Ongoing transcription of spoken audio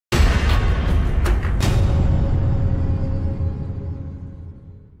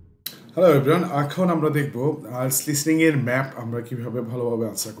Hello everyone, এখন আমরা দেখব আইএলটিএস লিসনিং এর ম্যাপ আমরা কিভাবে ভালোভাবে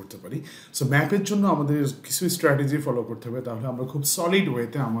আনসার করতে পারি। সো ম্যাপের জন্য আমাদের কিছু স্ট্র্যাটেজি ফলো করতে হবে, তাহলে আমরা খুব সলিড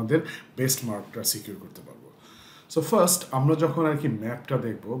ওয়েতে আমাদের বেস্ট মার্কটা সিকিউর করতে পারবো। সো ফার্স্ট আমরা যখন আর কি ম্যাপটা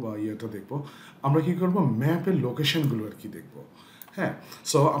দেখব বা ইয়েটা দেখব, আমরা কি করব, ম্যাপের লোকেশনগুলো আর কি দেখব। হ্যাঁ,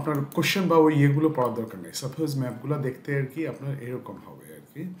 সো আপনার কোশ্চেন বা ওই ইয়েগুলো পড়ার দরকার নেই। সাপোজ ম্যাপগুলো দেখতে আর কি আপনার এরকম হবে আর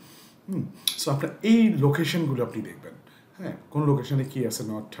কি। সো আপনার এই লোকেশনগুলো আপনি দেখবেন। হ্যাঁ, কোন লোকেশনে কী আছে,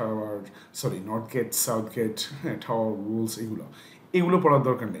 নর্থ গেট, সাউথ গেট, হ্যাঁ, টাওয়ার, রুলস, এগুলো পড়ার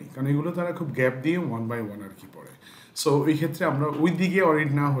দরকার নেই, কারণ এগুলো তারা খুব গ্যাপ দিয়ে ওয়ান বাই ওয়ান আর কি পড়ে। সো এই ক্ষেত্রে আমরা ওই দিকে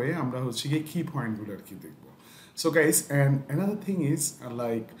অরিড না হয়ে আমরা হচ্ছে গিয়ে কি পয়েন্টগুলো আর কি দেখবো। So guys, and another thing is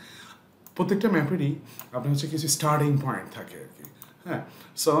like প্রত্যেকটা ম্যাপেরই আপনার হচ্ছে কিছু স্টার্টিং পয়েন্ট থাকে আর কি। হ্যাঁ,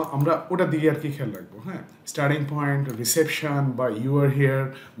 সো আমরা ওটার দিকে আর কি খেয়াল রাখবো। হ্যাঁ, স্টার্টিং পয়েন্ট, রিসেপশন বা you R here,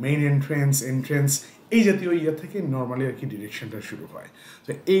 main entrance, এই জাতীয় ইয়ে থেকে নর্মালি আর কি ডিরেকশনটা শুরু হয়। তো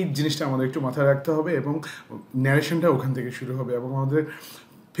এই জিনিসটা আমাদের একটু মাথায় রাখতে হবে, এবং ন্যারেশনটা ওখান থেকে শুরু হবে, এবং আমাদের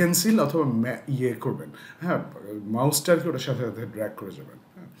পেন্সিল অথবা ইয়ে করবেন, হ্যাঁ, মাউসটা আর কি ওটার সাথে সাথে ড্র্যাগ করে যাবেন।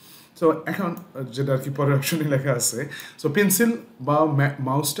 হ্যাঁ, সো এখন যেটা আর কি পরের অপশনে লেখা আছে, সো পেন্সিল বা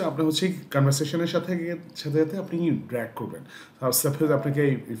মাউসটা আপনার হচ্ছে কনভারসেশনের সাথে সাথে সাথে আপনি ড্র্যাগ করবেন। সাপোজ আপনাকে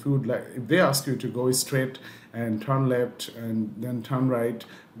if they ask you to go straight and turn left and then turn right,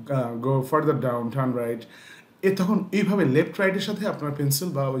 go further down, turn right, তখন এইভাবে লেফট রাইটের সাথে আপনার পেন্সিল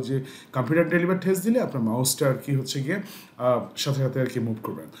বা ওই যে কম্পিউটার ডেলিভার টেস্ট দিলে আপনার মাউসটা আর কি হচ্ছে গিয়ে সাথে সাথে আর কি মুভ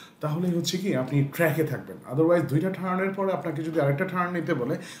করবেন, তাহলেই হচ্ছে কি আপনি ট্র্যাকে থাকবেন। আদারওয়াইজ দুইটা টার্নের পরে আপনাকে যদি আরেকটা টার্ন নিতে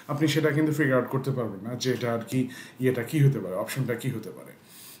বলে, আপনি সেটা কিন্তু ফিগার আউট করতে পারবেন না যে এটা আর কি ইয়েটা কী হতে পারে, অপশনটা কী হতে পারে।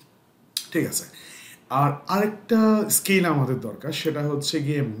 ঠিক আছে, আর আরেকটা স্কিল আমাদের দরকার, সেটা হচ্ছে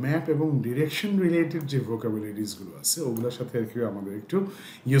গিয়ে ম্যাপ এবং ডিরেকশন রিলেটেড যে ভোকাবুলারিজগুলো আছে ওগুলোর সাথে আর কি আমাদের একটু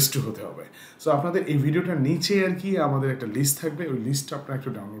ইউজ টু হতে হবে। সো আপনাদের এই ভিডিওটার নিচে আর কি আমাদের একটা লিস্ট থাকবে, ওই লিস্টটা আপনারা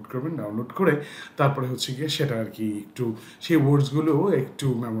একটু ডাউনলোড করবেন, ডাউনলোড করে তারপরে হচ্ছে গিয়ে সেটা আর কি একটু সেই ওয়ার্ডসগুলো একটু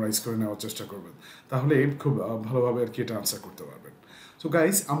মেমোরাইজ করে নেওয়ার চেষ্টা করবেন, তাহলে খুব ভালোভাবে আর কি এটা আনসার করতে পারবেন। সো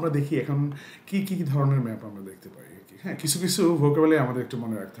গাইস, আমরা দেখি এখন কি কি ধরনের ম্যাপ আমরা দেখতে পাই আর কি। হ্যাঁ, কিছু কিছু ভোকাবুলারি আমাদের একটু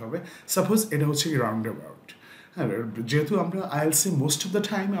মনে রাখতে হবে। সাপোজ এটা হচ্ছে কি রাউন্ড অ্যাবাউট। হ্যাঁ, যেহেতু আমরা আইএলসে মোস্ট অফ দ্য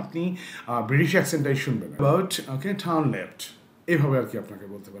টাইম আপনি ব্রিটিশ অ্যাকসেন্টটাই শুনবেন, অ্যাবাউট ওকে টার্ন লেফট, এভাবে আর কি আপনাকে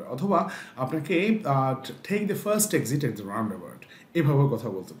বলতে পারে, অথবা আপনাকে take the first exit at the round about, এভাবেও কথা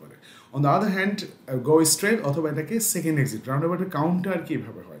বলতে পারে। On the other hand, go straight, অথবা এটাকে সেকেন্ড এক্সিট, রাউন্ড অ্যাবাউটের কাউন্টটা আর কি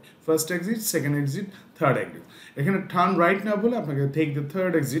এভাবে হয়, first exit, second exit, third exit. এখানে টার্ন রাইট না বলে আপনাকে take the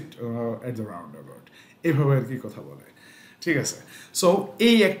third exit at the round about, এভাবে আর কি কথা বলে। ঠিক আছে, সো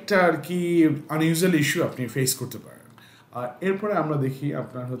এই একটা আর কি আনইউজুয়াল ইস্যু আপনি ফেস করতে পারেন। আর এরপরে আমরা দেখি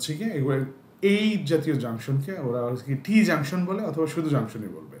আপনার হচ্ছে কি এই জাতীয় জাংশনকে ওরা কি টি জাংশন বলে, অথবা শুধু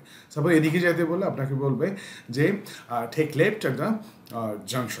জাংশনই বলবে। সাপোজ এদিকে যেতে বলে আপনাকে বলবে যে take left at the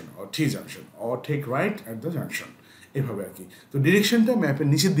junction, or T junction, or take right at the junction, এভাবে আর কি। তো ডিরেকশনটা ম্যাপের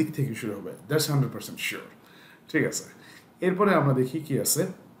নিচের দিক থেকে শুরু হবে, দ্যাটস 100% শিওর। ঠিক আছে, এরপরে আমরা দেখি কি আছে।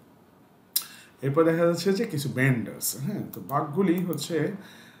 এরপর দেখা যাচ্ছে যে কিছু ব্যান্ড আছে। হ্যাঁ, তো বাঘগুলি হচ্ছে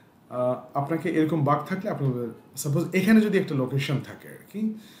আপনাকে এরকম বাঘ থাকলে আপনার সাপোজ এখানে যদি একটা লোকেশন থাকে আর কি।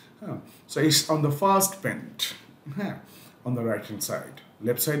 হ্যাঁ, so it's on the first band, হ্যাঁ, on the right hand side,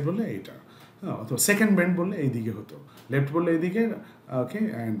 left side বললে এইটা, হ্যাঁ, অথবা সেকেন্ড ব্যান্ড বললে এইদিকে হতো, লেফট বললে এইদিকে, ওকে,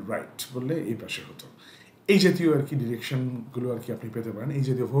 অ্যান্ড রাইট বললে এই পাশে হতো। এই জাতীয় আর কি ডিরেকশনগুলো আর কি আপনি পেতে পারেন, এই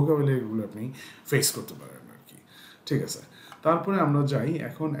জাতীয় ভোকাবুলারিগুলো আপনি ফেস করতে পারেন আর কি। ঠিক আছে, তারপরে আমরা যাই,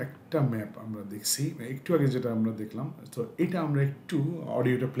 এখন একটা ম্যাপ আমরা দেখছি একটু আগে যেটা আমরা দেখলাম, তো এটা আমরা একটু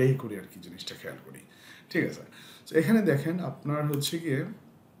অডিওটা প্লে করি আর কি, জিনিসটা খেয়াল করি। ঠিক আছে, তো এখানে দেখেন আপনার হচ্ছে গিয়ে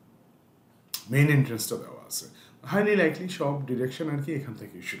মেইন এন্ট্রেন্সটা দেওয়া আছে, হাইলি লাইকলি সব ডিরেকশন আর কি এখান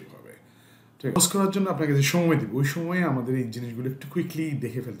থেকে শুরু হবে। ঠিক আছে, করার জন্য আপনাকে যে সময় দিব, ওই সময়ে আমাদের এই জিনিসগুলো একটু কুইকলি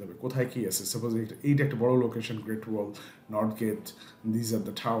দেখে ফেলতে হবে কোথায় কী আছে। সাপোজ এইটা একটা বড় location, great wall, north gate, these are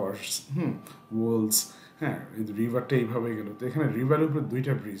the towers, Waals. হ্যাঁ, এই রিভারটা এইভাবে গেল, তো এখানে রিভারের উপরে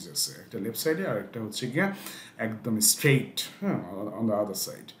দুইটা ব্রিজ আছে, একটা লেফট সাইডে আর একটা হচ্ছে গিয়া একদম স্ট্রেইট, হ্যাঁ, অন দ্য আদার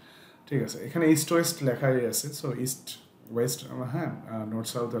সাইড। ঠিক আছে, এখানে ইস্ট ওয়েস্ট লেখাই আছে, সো ইস্ট ওয়েস্ট, হ্যাঁ, নর্থ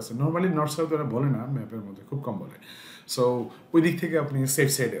সাউথ আছে। নর্মালি নর্থ সাউথ ওরা বলে না ম্যাপের মধ্যে, খুব কম বলে। সো ওই দিক থেকে আপনি সেফ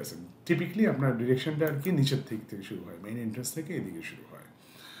সাইডে আছেন। টিপিক্যালি আপনার ডিরেকশনটা আর কি নিচের দিক থেকে শুরু হয়, মেইন এন্ট্রেন্স থেকে এদিকে শুরু হয়।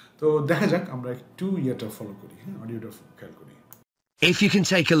 তো দেখা যাক, আমরা একটু ইয়েটা ফলো করি, হ্যাঁ, অডিওটা খেয়াল করি। If you can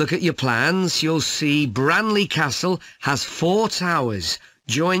take a look at your plans, you'll see Branley Castle has 4 towers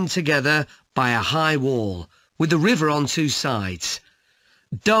joined together by a high wall, with the river on 2 sides.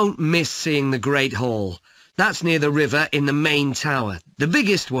 Don't miss seeing the Great Hall. That's near the river in the main tower, the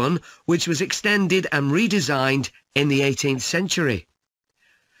biggest one, which was extended and redesigned in the 18th century.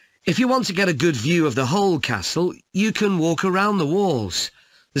 If you want to get a good view of the whole castle, you can walk around the walls.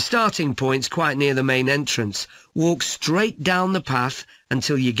 The starting point's quite near the main entrance. Walk straight down the path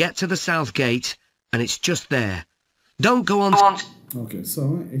until you get to the south gate, and it's just there. Don't go on... Okay, so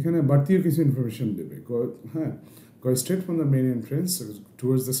এখানে বাড়তিও কিছু information দেবে go straight from the main entrance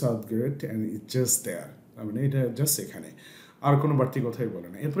towards the south gate and it's just there. I mean এটা just এখানে আর কোনো বাড়তি কথাই বলে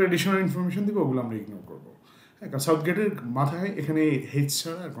না এরপর এডিশনাল ইনফরমেশন দিব ওগুলো আমরা ইগনোর করব হ্যাঁ কারণ সাউথ গেটের মাথায় এখানে হেড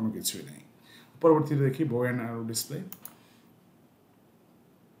ছাড়া আর কোনো কিছুই নেই পরবর্তীতে দেখি বো and arrow display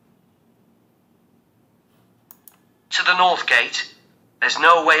To the north gate. There's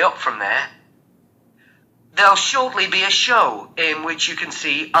no way up from there. There'll shortly be a show in which you can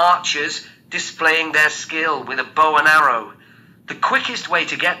see archers displaying their skill with a bow and arrow. The quickest way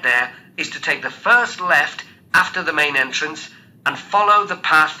to get there is to take the first left after the main entrance and follow the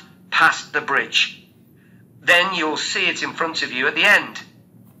path past the bridge. Then you'll see it in front of you at the end.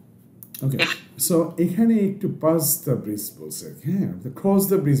 Okay. So এখানে একটু pass the bridge বলছে হ্যাঁ cross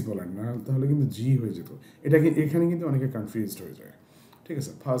the bridge বলেন না তাহলে কিন্তু জি হয়ে যেত এখানে কিন্তু অনেকে কনফিউজড হয়ে যায় ঠিক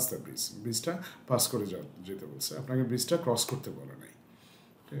আছে পাস দ্য ব্রিজটা পাস করে যেতে বলছে আপনাকে ব্রিজটা ক্রস করতে বলে নাই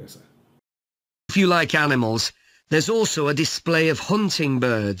ঠিক আছে If you like animals, there's also a display of hunting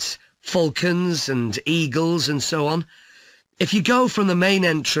birds, falcons and eagles and so on. If you go from the main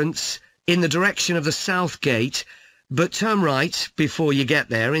entrance in the direction of the south gate, but turn right before you get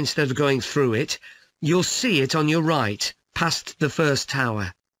there instead of going through it, you'll see it on your right, past the first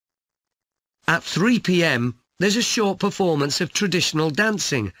tower. At 3 p.m, there's a short performance of traditional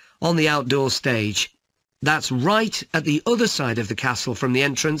dancing on the outdoor stage. That's right at the other side of the castle from the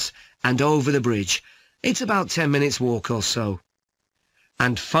entrance and over the bridge. It's about 10 minutes walk or so.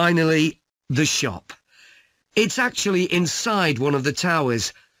 And finally, the shop. It's actually inside one of the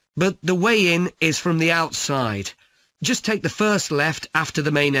towers, but the way in is from the outside. Just take the first left after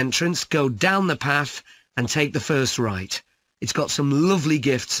the main entrance, go down the path and take the first right. It's got some lovely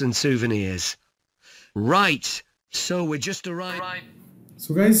gifts and souvenirs. Right, so we're just arrived.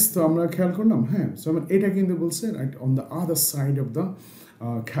 So guys, তো আমরা খেয়াল করলাম হ্যাঁ so আমরা এটা কিন্তু বলছে right on the other side of the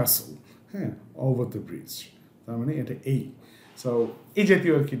castle হ্যাঁ ওভার দ্য ব্রিজ তার মানে এটা এই সো এই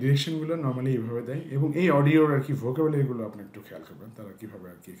জাতীয় আর কি ডিরেকশনগুলো নর্মালি এইভাবে দেয় এবং এই অডিওর আর কি ভোকাবুলারিগুলো আপনি একটু খেয়াল করবেন তারা কীভাবে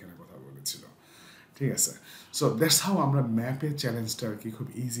আর কি এখানে কথা বলেছিল ঠিক আছে সো দ্যাটস হাউ আমরা ম্যাপের চ্যালেঞ্জটা আর কি খুব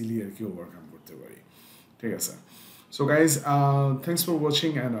ইজিলি আর কি ওভারকাম করতে পারি ঠিক আছে so guys thanks for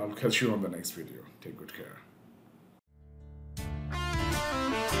watching and আইল catch you on the next video take good care